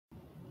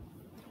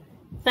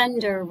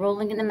Thunder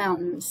Rolling in the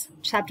Mountains,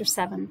 Chapter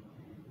 7.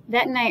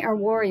 That night our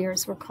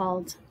warriors were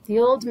called. The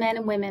old men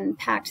and women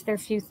packed their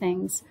few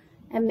things.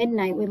 At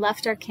midnight we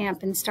left our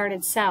camp and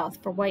started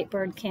south for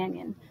Whitebird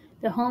Canyon,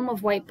 the home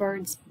of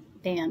Whitebird's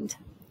band.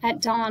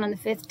 At dawn on the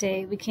 5th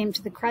day we came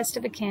to the crest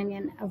of a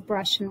canyon of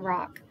brush and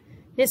rock.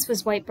 This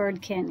was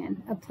Whitebird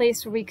Canyon, a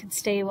place where we could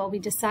stay while we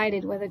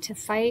decided whether to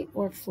fight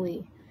or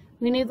flee.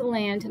 We knew the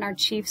land, and our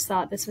chiefs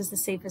thought this was the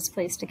safest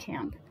place to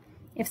camp.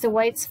 "If the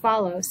whites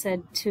follow,"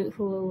 said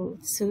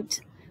Tuhulusut,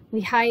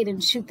 "we hide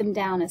and shoot them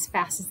down as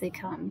fast as they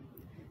come."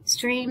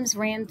 Streams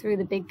ran through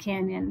the big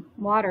canyon.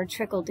 Water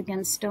trickled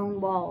against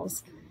stone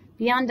walls.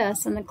 Beyond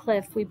us on the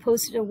cliff we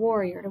posted a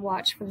warrior to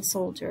watch for the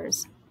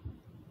soldiers.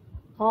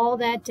 All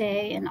that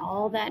day and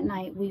all that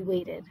night we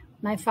waited.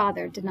 My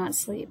father did not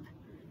sleep.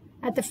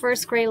 At the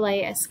first gray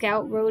light, a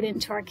scout rode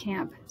into our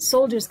camp.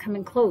 "Soldiers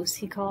coming close,"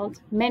 he called.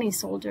 "Many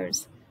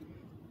soldiers."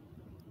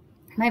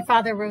 My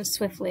father rose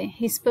swiftly.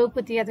 He spoke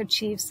with the other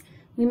chiefs.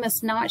 "We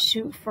must not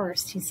shoot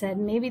first," he said.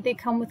 "Maybe they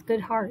come with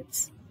good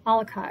hearts."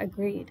 Aloud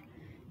agreed.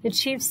 The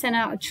chief sent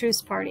out a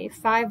truce party.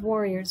 5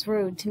 warriors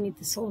rode to meet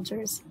the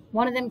soldiers.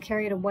 One of them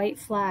carried a white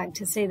flag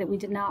to say that we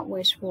did not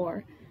wish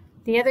war.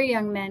 The other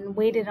young men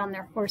waited on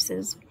their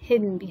horses,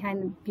 hidden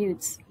behind the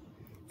buttes.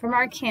 From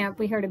our camp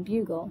we heard a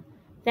bugle.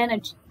 Then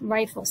a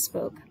rifle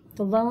spoke.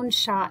 The lone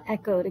shot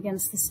echoed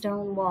against the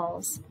stone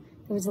walls.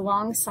 There was a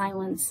long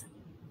silence,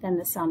 then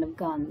the sound of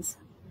guns.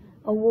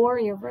 A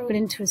warrior rode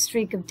into a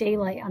streak of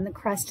daylight on the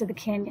crest of the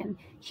canyon.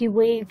 He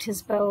waved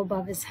his bow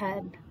above his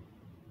head.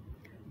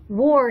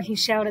 "War!" he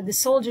shouted. "The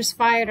soldiers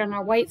fired on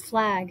our white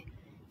flag."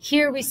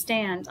 "Here we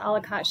stand,"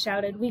 Aloud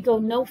shouted. "We go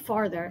no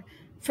farther.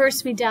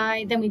 First we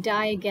die, then we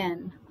die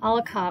again."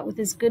 Aloud, with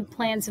his good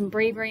plans and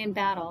bravery in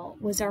battle,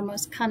 was our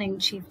most cunning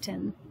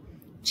chieftain.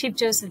 Chief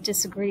Joseph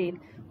disagreed.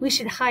 "We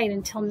should hide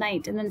until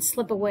night and then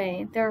slip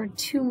away. There are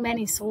too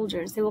many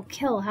soldiers. They will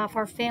kill half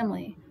our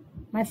family."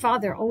 My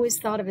father always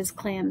thought of his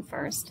clan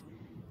first.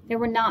 There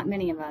were not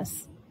many of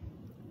us.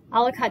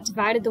 Aloud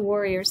divided the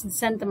warriors and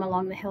sent them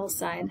along the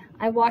hillside.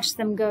 I watched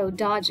them go,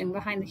 dodging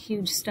behind the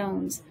huge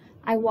stones.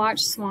 I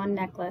watched Swan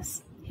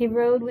Necklace. He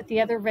rode with the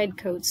other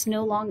redcoats,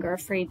 no longer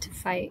afraid to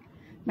fight.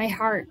 My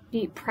heart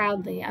beat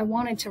proudly. I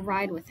wanted to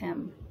ride with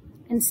him.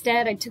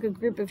 Instead, I took a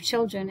group of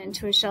children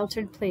into a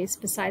sheltered place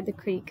beside the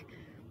creek,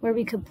 where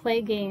we could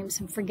play games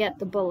and forget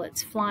the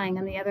bullets flying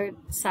on the other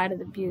side of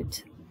the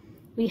butte.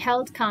 We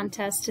held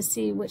contests to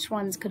see which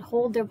ones could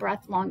hold their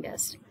breath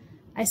longest.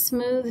 I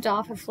smoothed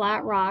off a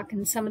flat rock,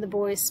 and some of the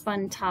boys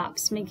spun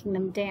tops, making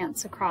them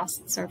dance across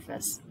the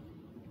surface.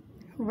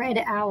 Red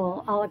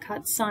Owl,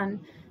 Aloud's son,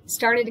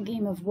 started a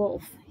game of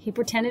wolf. He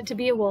pretended to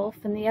be a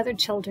wolf, and the other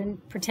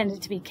children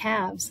pretended to be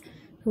calves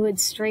who had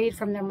strayed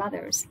from their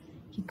mothers.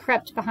 He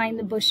crept behind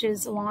the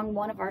bushes along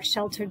one of our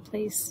sheltered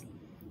places.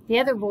 The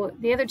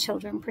other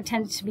children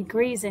pretended to be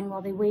grazing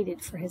while they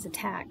waited for his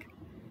attack.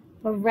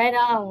 But Red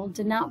Owl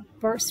did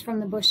not burst from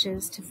the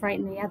bushes to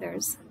frighten the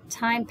others.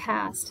 Time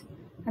passed.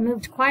 I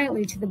moved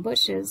quietly to the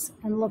bushes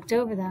and looked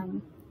over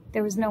them.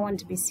 There was no one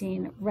to be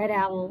seen. Red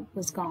Owl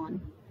was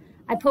gone.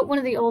 I put one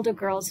of the older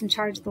girls in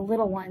charge of the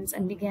little ones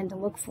and began to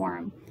look for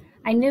him.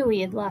 I knew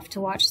he had left to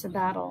watch the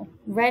battle.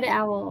 Red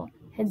Owl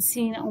had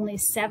seen only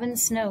 7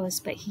 snows,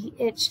 but he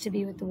itched to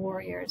be with the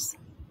warriors.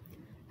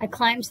 I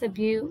climbed the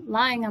butte.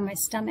 Lying on my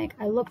stomach,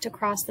 I looked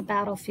across the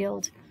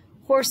battlefield.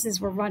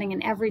 Horses were running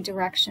in every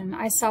direction.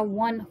 I saw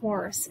one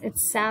horse,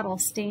 its saddle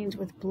stained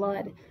with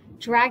blood,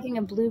 dragging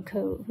a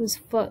bluecoat whose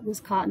foot was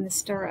caught in the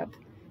stirrup.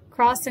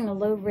 Crossing a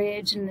low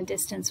ridge in the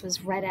distance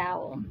was Red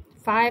Owl.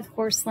 5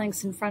 horse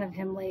lengths in front of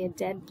him lay a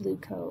dead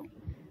bluecoat.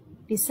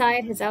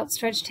 Beside his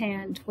outstretched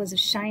hand was a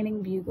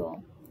shining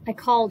bugle. I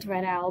called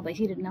Red Owl, but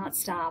he did not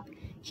stop.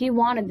 He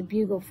wanted the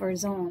bugle for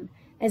his own.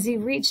 As he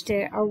reached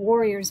it, our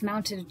warriors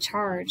mounted a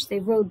charge. They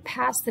rode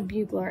past the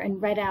bugler,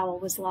 and Red Owl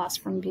was lost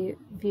from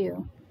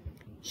view.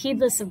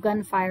 Heedless of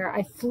gunfire,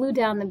 I flew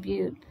down the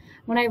butte.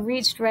 When I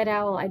reached Red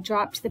Owl, I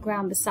dropped to the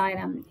ground beside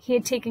him. He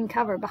had taken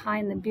cover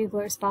behind the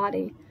bugler's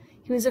body.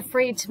 He was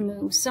afraid to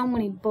move. So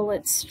many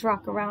bullets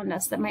struck around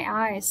us that my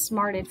eyes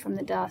smarted from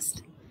the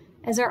dust.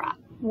 As our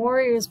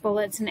warriors'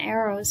 bullets and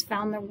arrows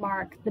found their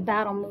mark, the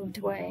battle moved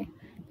away.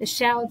 The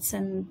shouts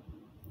and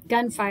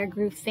gunfire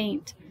grew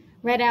faint.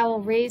 Red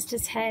Owl raised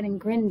his head and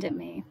grinned at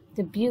me.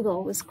 The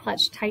bugle was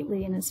clutched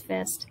tightly in his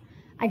fist.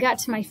 I got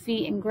to my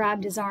feet and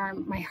grabbed his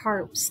arm. My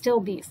heart still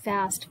beat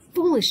fast.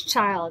 "Foolish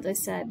child," I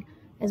said,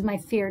 as my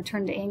fear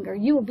turned to anger.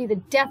 "You will be the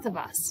death of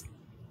us."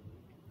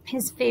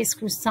 His face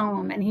grew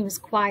solemn, and he was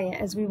quiet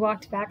as we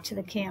walked back to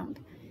the camp.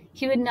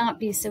 He would not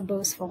be so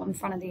boastful in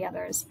front of the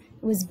others.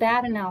 It was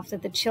bad enough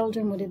that the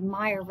children would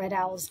admire Red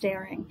Owl's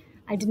daring.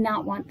 I did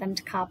not want them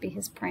to copy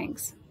his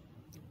pranks.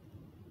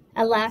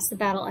 At last the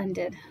battle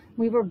ended.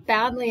 We were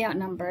badly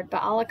outnumbered,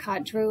 but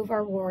Aloud drove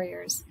our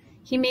warriors.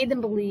 He made them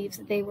believe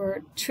that they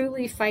were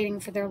truly fighting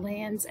for their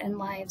lands and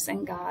lives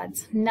and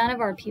gods. None of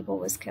our people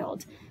was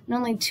killed, and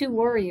only 2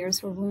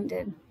 warriors were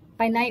wounded.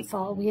 By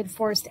nightfall, we had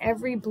forced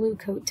every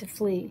bluecoat to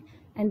flee,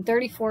 and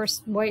 34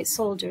 white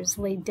soldiers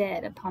lay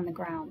dead upon the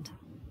ground.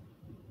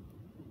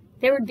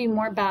 There would be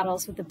more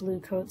battles with the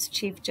Bluecoats,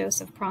 Chief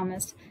Joseph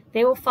promised.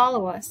 They will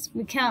follow us.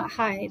 We cannot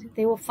hide.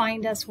 They will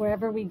find us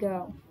wherever we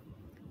go.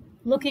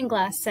 Looking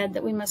Glass said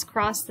that we must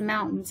cross the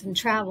mountains and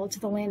travel to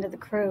the land of the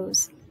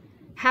Crows.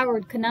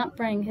 Howard could not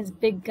bring his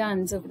big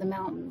guns over the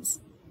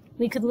mountains.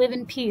 We could live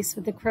in peace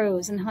with the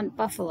Crows and hunt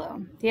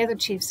buffalo. The other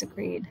chiefs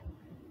agreed.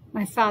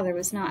 My father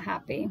was not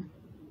happy.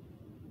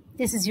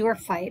 This is your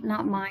fight,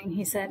 not mine,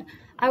 he said.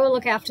 I will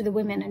look after the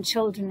women and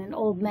children and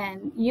old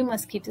men. You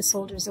must keep the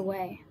soldiers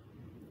away.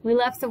 We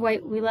left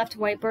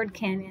Whitebird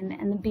Canyon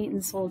and the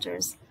beaten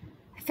soldiers.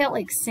 I felt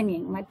like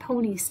singing. My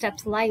pony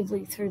stepped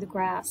lively through the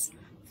grass.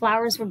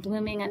 Flowers were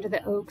blooming under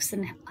the oaks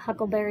and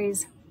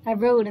huckleberries. I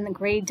rode in the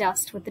gray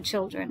dust with the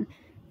children,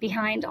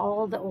 behind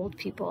all the old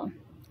people.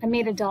 I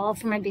made a doll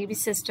for my baby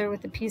sister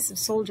with a piece of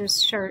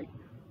soldier's shirt.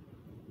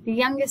 The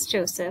youngest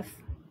Joseph,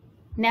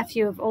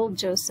 nephew of old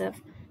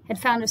Joseph, had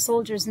found a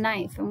soldier's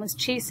knife and was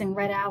chasing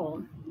Red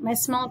Owl. My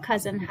small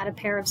cousin had a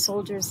pair of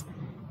soldiers'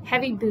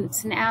 heavy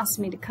boots and asked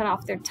me to cut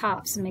off their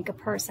tops and make a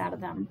purse out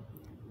of them.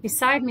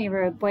 Beside me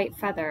rode White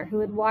Feather, who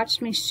had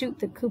watched me shoot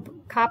the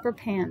copper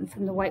pan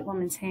from the white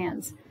woman's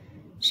hands.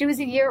 She was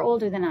a year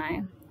older than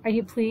I. Are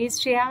you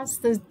pleased? She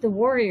asked. The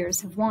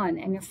warriors have won,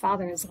 and your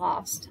father has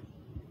lost.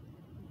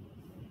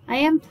 I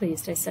am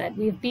pleased, I said.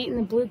 We have beaten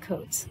the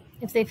Bluecoats.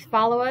 If they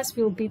follow us,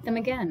 we will beat them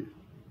again.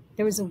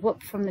 There was a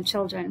whoop from the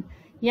children.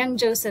 Young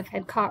Joseph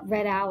had caught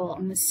Red Owl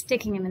and was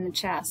sticking him in the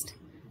chest.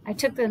 I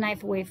took the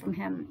knife away from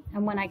him,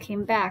 and when I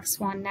came back,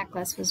 Swan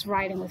Necklace was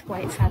riding with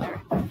White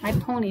Feather. My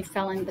pony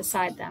fell in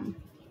beside them.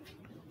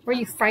 Were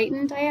you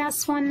frightened? I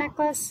asked Swan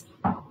Necklace.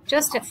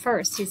 Just at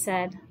first, he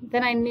said.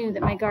 Then I knew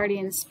that my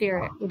guardian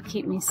spirit would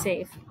keep me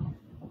safe.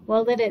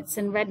 Well-Liddits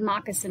and red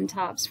moccasin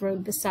tops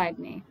rode beside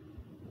me.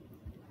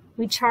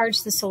 We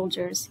charged the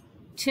soldiers.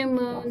 2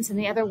 Moons and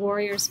the other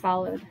warriors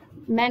followed.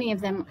 Many of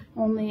them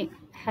only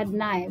had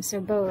knives or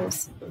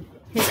bows.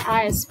 His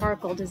eyes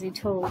sparkled as he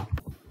told.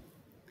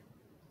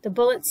 The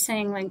bullets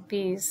sang like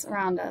bees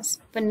around us,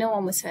 but no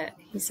one was hit,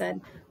 he said.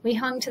 We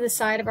hung to the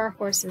side of our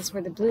horses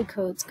where the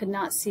Bluecoats could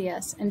not see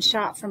us and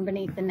shot from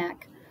beneath the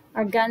neck.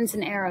 Our guns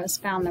and arrows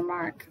found their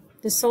mark.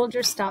 The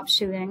soldiers stopped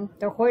shooting.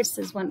 Their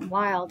horses went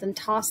wild and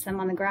tossed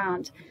them on the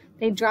ground.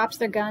 They dropped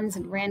their guns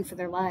and ran for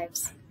their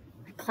lives.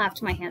 I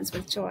clapped my hands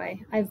with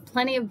joy. I have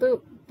plenty of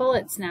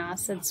bullets now,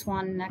 said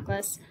Swan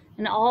Necklace,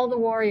 and all the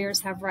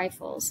warriors have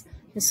rifles.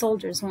 The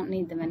soldiers won't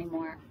need them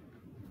anymore.